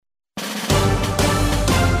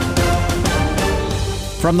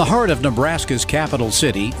From the heart of Nebraska's capital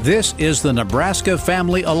city, this is the Nebraska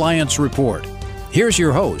Family Alliance Report. Here's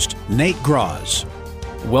your host, Nate Groz.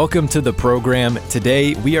 Welcome to the program.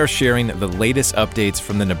 Today, we are sharing the latest updates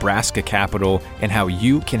from the Nebraska Capitol and how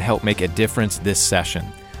you can help make a difference this session.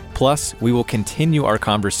 Plus, we will continue our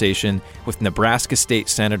conversation with Nebraska State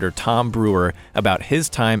Senator Tom Brewer about his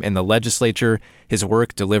time in the legislature, his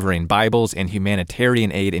work delivering Bibles and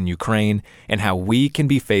humanitarian aid in Ukraine, and how we can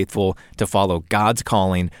be faithful to follow God's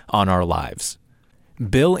calling on our lives.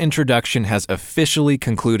 Bill introduction has officially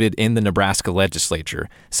concluded in the Nebraska legislature.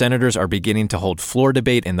 Senators are beginning to hold floor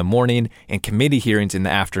debate in the morning and committee hearings in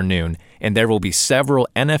the afternoon, and there will be several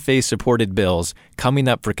NFA-supported bills coming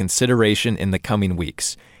up for consideration in the coming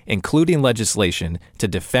weeks, including legislation to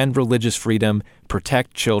defend religious freedom,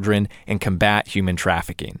 protect children, and combat human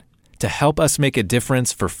trafficking. To help us make a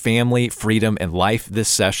difference for family, freedom, and life this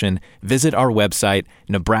session, visit our website,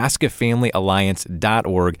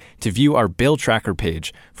 nebraskafamilyalliance.org, to view our bill tracker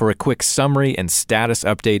page for a quick summary and status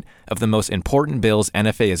update of the most important bills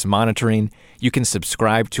NFA is monitoring. You can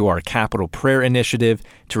subscribe to our Capital Prayer Initiative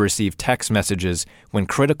to receive text messages when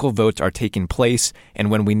critical votes are taking place and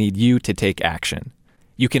when we need you to take action.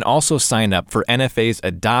 You can also sign up for NFA's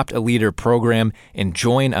Adopt a Leader program and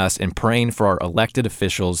join us in praying for our elected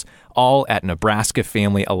officials, all at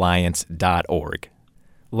nebraskafamilyalliance.org.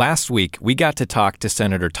 Last week, we got to talk to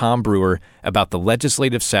Senator Tom Brewer about the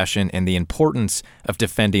legislative session and the importance of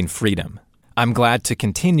defending freedom. I'm glad to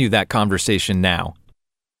continue that conversation now.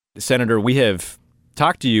 Senator, we have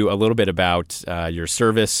talked to you a little bit about your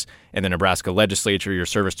service in the Nebraska legislature, your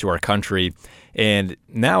service to our country. And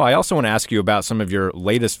now I also want to ask you about some of your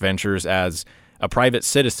latest ventures as a private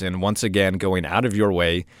citizen, once again going out of your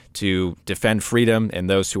way to defend freedom and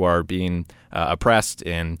those who are being oppressed,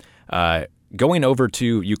 and going over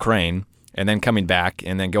to Ukraine and then coming back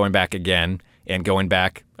and then going back again and going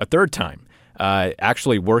back a third time,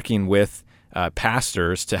 actually working with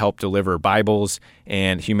pastors to help deliver Bibles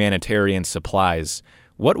and humanitarian supplies.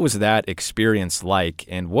 What was that experience like,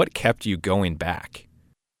 and what kept you going back?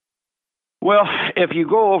 Well, if you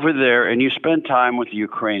go over there and you spend time with the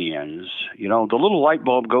Ukrainians, the little light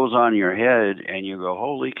bulb goes on in your head and you go,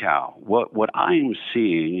 holy cow, what I'm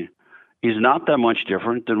seeing is not that much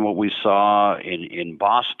different than what we saw in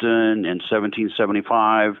Boston in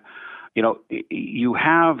 1775. You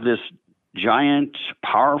have this giant,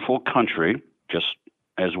 powerful country, just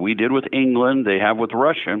as we did with England, they have with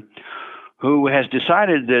Russia, who has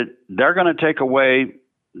decided that they're going to take away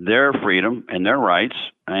their freedom and their rights.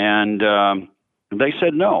 And they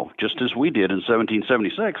said no, just as we did in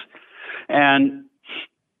 1776. And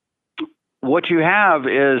what you have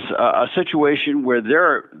is a situation where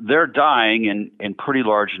they're dying in pretty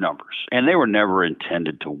large numbers, and they were never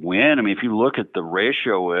intended to win. I mean, if you look at the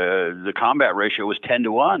ratio, the combat ratio was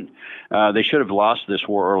 10-1. They should have lost this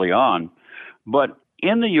war early on. But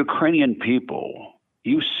in the Ukrainian people,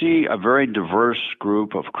 you see a very diverse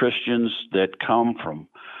group of Christians that come from,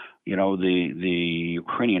 the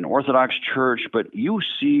Ukrainian Orthodox Church, but you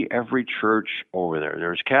see every church over there.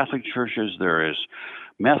 There's Catholic churches, there is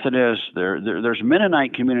Methodist, there's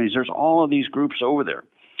Mennonite communities, there's all of these groups over there.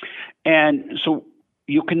 And so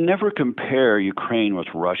you can never compare Ukraine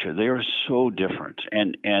with Russia. They are so different.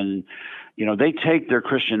 And they take their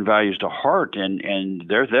Christian values to heart, and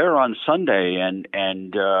they're there on Sunday, and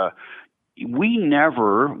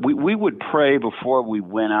we would pray before we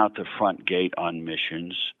went out the front gate on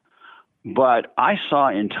missions, but I saw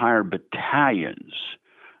entire battalions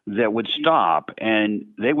that would stop and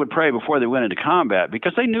they would pray before they went into combat,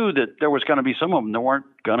 because they knew that there was going to be some of them that weren't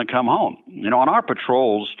going to come home. On our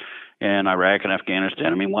patrols in Iraq and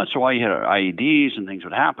Afghanistan, once in a while you had IEDs and things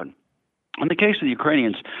would happen. In the case of the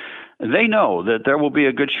Ukrainians, they know that there will be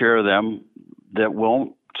a good share of them that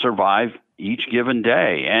won't survive each given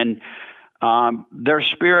day. And their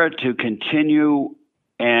spirit to continue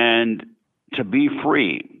and to be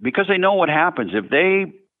free, because they know what happens. If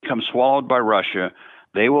they become swallowed by Russia,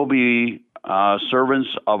 they will be servants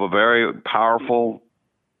of a very powerful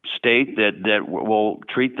state that will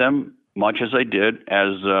treat them much as they did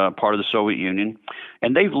as part of the Soviet Union.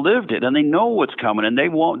 And they've lived it, and they know what's coming, and they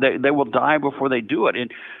will die before they do it.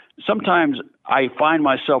 And sometimes I find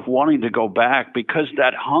myself wanting to go back, because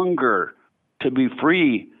that hunger to be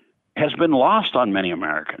free has been lost on many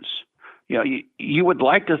Americans. You would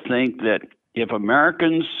like to think that if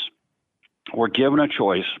Americans were given a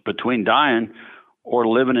choice between dying or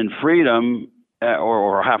living in freedom,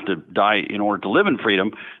 or have to die in order to live in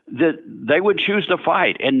freedom, that they would choose to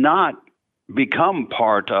fight and not become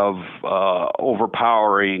part of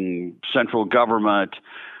overpowering central government.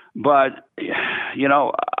 But,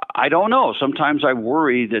 I don't know. Sometimes I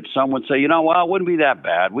worry that some would say, well, it wouldn't be that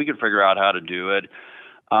bad. We could figure out how to do it.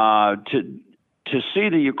 To see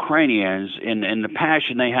the Ukrainians in the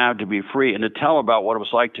passion they have to be free and to tell about what it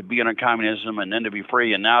was like to be under communism and then to be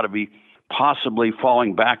free and now to be possibly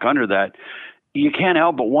falling back under that, you can't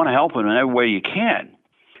help but want to help them in every way you can.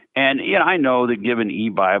 And I know that giving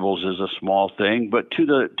e-Bibles is a small thing, but to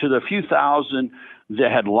the few thousand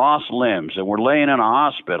that had lost limbs and were laying in a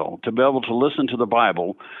hospital, to be able to listen to the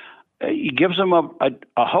Bible, it gives them a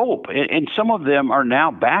hope. And some of them are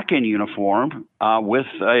now back in uniform with,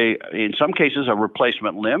 in some cases, a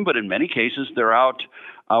replacement limb, but in many cases, they're out.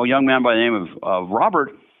 A young man by the name of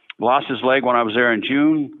Robert lost his leg when I was there in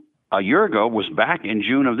June a year ago, was back in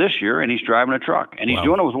June of this year, and he's driving a truck, and he's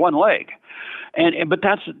doing it with one leg. And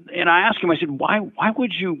I asked him, I said, why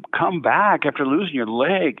would you come back after losing your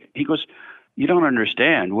leg? He goes, you don't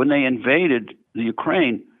understand. When they invaded the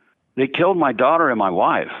Ukraine, they killed my daughter and my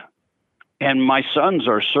wife, and my sons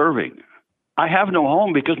are serving. I have no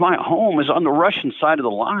home because my home is on the Russian side of the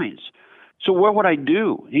lines. So what would I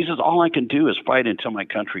do? He says, all I can do is fight until my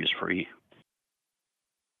country is free.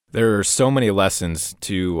 There are so many lessons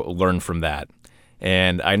to learn from that.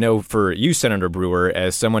 And I know for you, Senator Brewer,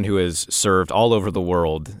 as someone who has served all over the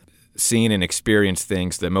world, seen and experienced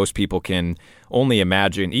things that most people can only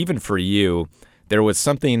imagine, even for you, there was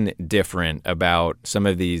something different about some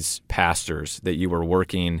of these pastors that you were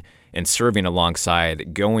working and serving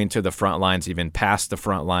alongside, going to the front lines, even past the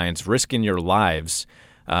front lines, risking your lives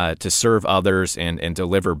to serve others and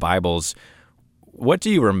deliver Bibles. What do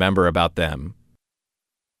you remember about them?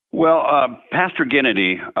 Well, Pastor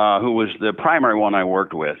Kennedy, who was the primary one I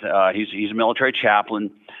worked with, he's a military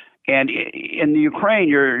chaplain. And in the Ukraine,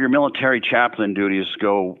 your military chaplain duties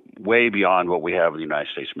go way beyond what we have in the United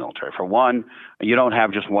States military. For one, you don't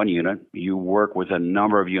have just one unit. You work with a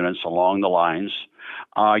number of units along the lines.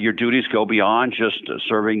 Your duties go beyond just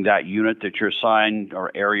serving that unit that you're assigned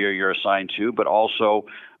or area you're assigned to, but also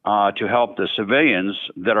to help the civilians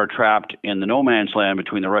that are trapped in the no man's land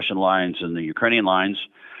between the Russian lines and the Ukrainian lines.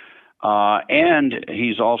 And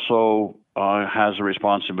he's also has a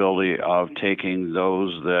responsibility of taking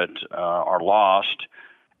those that are lost,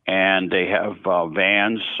 and they have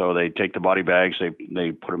vans, so they take the body bags,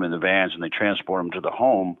 they put them in the vans, and they transport them to the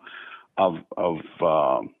home of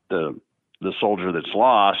the soldier that's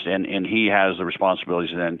lost, and he has the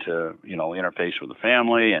responsibilities then to interface with the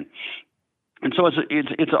family, and so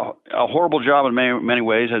it's a horrible job in many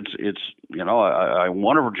ways. It's a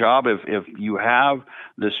wonderful job if you have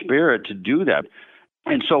the spirit to do that.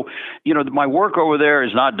 And so, my work over there is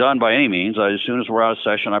not done by any means. As soon as we're out of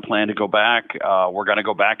session, I plan to go back. We're going to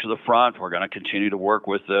go back to the front. We're going to continue to work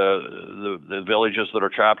with the villages that are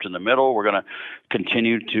trapped in the middle. We're going to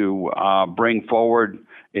continue to bring forward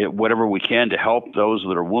whatever we can to help those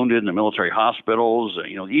that are wounded in the military hospitals.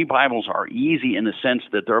 E-Bibles are easy in the sense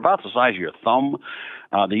that they're about the size of your thumb.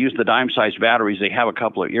 They use the dime-sized batteries. They have a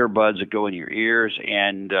couple of earbuds that go in your ears,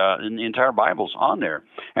 and the entire Bible's on there.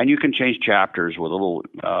 And you can change chapters with a little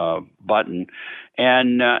button.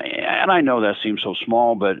 And I know that seems so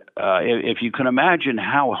small, but if you can imagine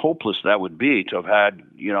how hopeless that would be to have had,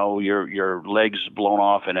 your legs blown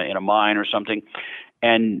off in a mine or something,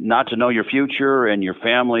 and not to know your future, and your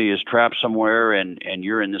family is trapped somewhere, and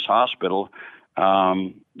you're in this hospital.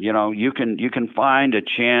 You can find a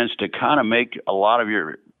chance to kind of make a lot of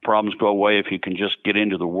your problems go away if you can just get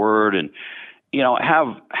into the Word and,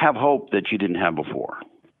 have hope that you didn't have before.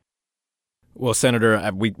 Well,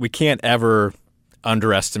 Senator, we can't ever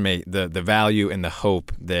underestimate the value and the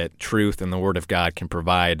hope that truth and the Word of God can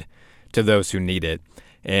provide to those who need it.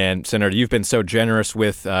 And Senator, you've been so generous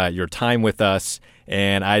with your time with us,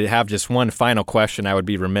 and I have just one final question I would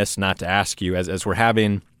be remiss not to ask you. As we're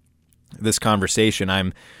having this conversation,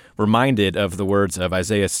 I'm reminded of the words of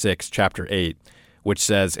Isaiah 6, chapter 8, which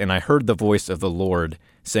says, "And I heard the voice of the Lord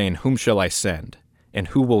saying, Whom shall I send? And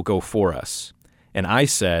who will go for us? And I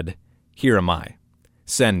said, Here am I,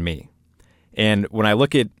 send me." And when I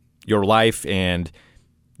look at your life and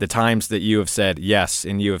the times that you have said yes,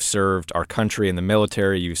 and you have served our country in the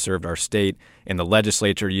military, you've served our state in the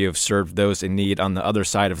legislature, you have served those in need on the other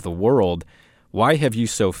side of the world, why have you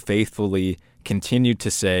so faithfully continued to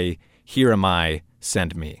say, "Here am I,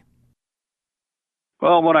 send me"?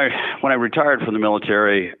 Well, when I retired from the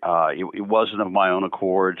military, it wasn't of my own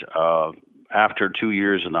accord. After 2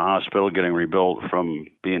 years in the hospital, getting rebuilt from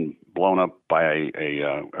being blown up by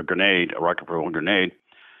a grenade, a rocket-propelled grenade,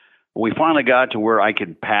 we finally got to where I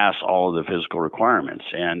could pass all of the physical requirements,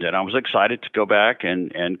 and I was excited to go back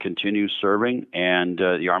and continue serving. And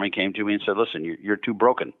the Army came to me and said, "Listen, you're too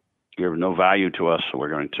broken. You have no value to us, so we're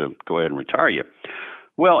going to go ahead and retire you."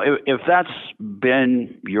 Well, if that's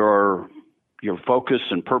been your focus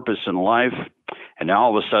and purpose in life, and now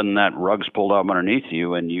all of a sudden that rug's pulled up underneath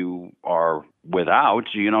you and you are without,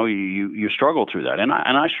 you struggle through that. And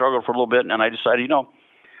I struggled for a little bit, and I decided,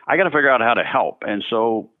 I got to figure out how to help. And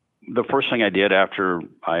so the first thing I did after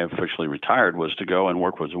I officially retired was to go and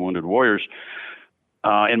work with the wounded warriors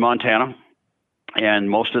in Montana. And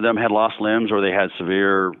most of them had lost limbs or they had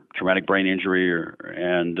severe traumatic brain injury.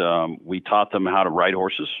 And we taught them how to ride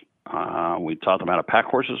horses. We taught them how to pack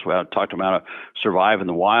horses. We taught them how to survive in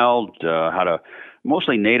the wild, how to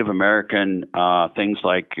mostly Native American things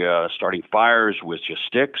like starting fires with just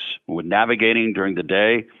sticks, with navigating during the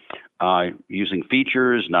day, using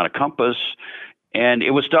features, not a compass. And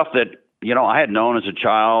it was stuff that, I had known as a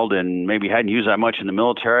child and maybe hadn't used that much in the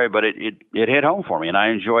military, but it hit home for me. And I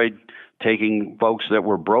enjoyed taking folks that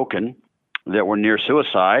were broken, that were near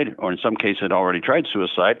suicide, or in some cases had already tried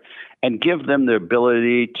suicide, and give them the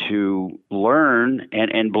ability to learn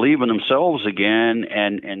and believe in themselves again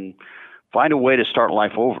and find a way to start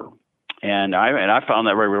life over. And I found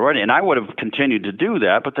that very rewarding. And I would have continued to do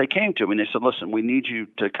that, but they came to me and they said, listen, we need you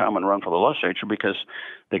to come and run for the legislature because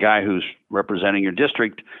the guy who's representing your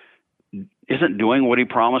district isn't doing what he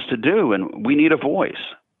promised to do, and we need a voice.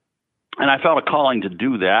 And I felt a calling to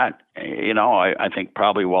do that. I think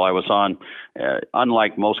probably while I was on,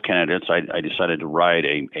 unlike most candidates, I decided to ride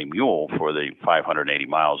a mule for the 580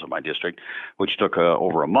 miles of my district, which took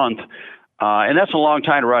over a month. And that's a long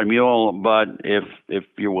time to ride a mule, but if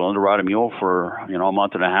you're willing to ride a mule for, a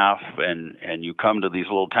month and a half and you come to these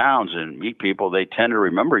little towns and meet people, they tend to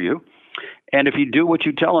remember you. And if you do what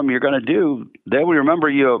you tell them you're going to do, they will remember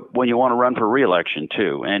you when you want to run for re-election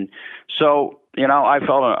too. And so, I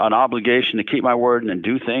felt an obligation to keep my word and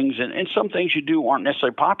do things. And some things you do aren't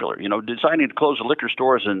necessarily popular. Deciding to close the liquor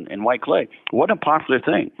stores in White Clay wasn't a popular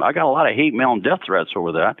thing. I got a lot of hate mail and death threats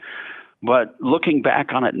over that. But looking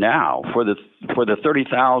back on it now, for the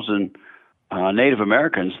 30,000 Native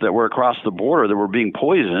Americans that were across the border that were being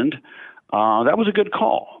poisoned, that was a good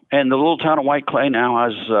call. And the little town of White Clay now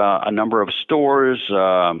has a number of stores,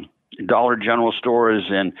 Dollar General stores,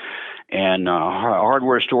 and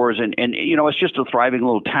hardware stores, and it's just a thriving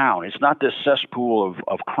little town. It's not this cesspool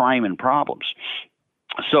of crime and problems.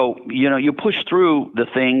 So you push through the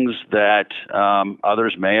things that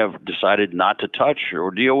others may have decided not to touch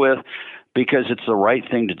or deal with because it's the right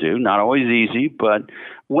thing to do. Not always easy, but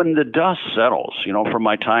when the dust settles, from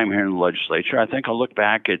my time here in the legislature, I think I'll look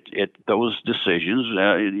back at those decisions,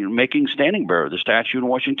 making Standing Bearer the statue in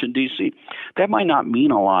Washington, D.C. That might not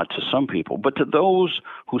mean a lot to some people, but to those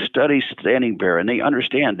who study Standing Bearer, and they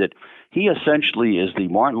understand that he essentially is the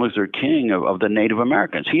Martin Luther King of the Native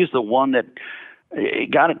Americans. He is the one that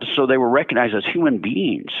got it so they were recognized as human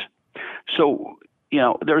beings. So,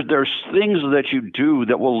 there's things that you do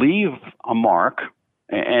that will leave a mark,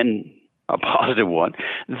 and a positive one,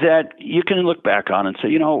 that you can look back on and say,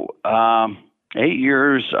 8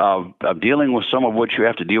 years of dealing with some of what you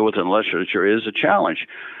have to deal with in the legislature is a challenge.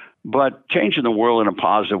 But changing the world in a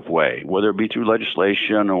positive way, whether it be through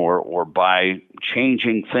legislation or by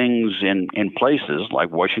changing things in places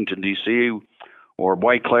like Washington, D.C., or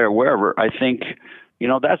White Clay or wherever, I think,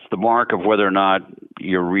 that's the mark of whether or not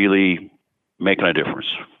you're really making a difference.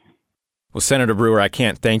 Well, Senator Brewer, I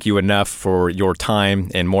can't thank you enough for your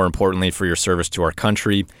time and, more importantly, for your service to our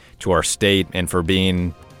country, to our state, and for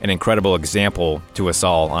being an incredible example to us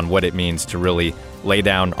all on what it means to really lay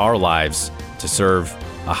down our lives to serve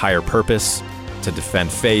a higher purpose, to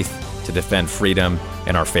defend faith, to defend freedom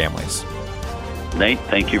and our families. Nate,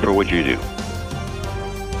 thank you for what you do.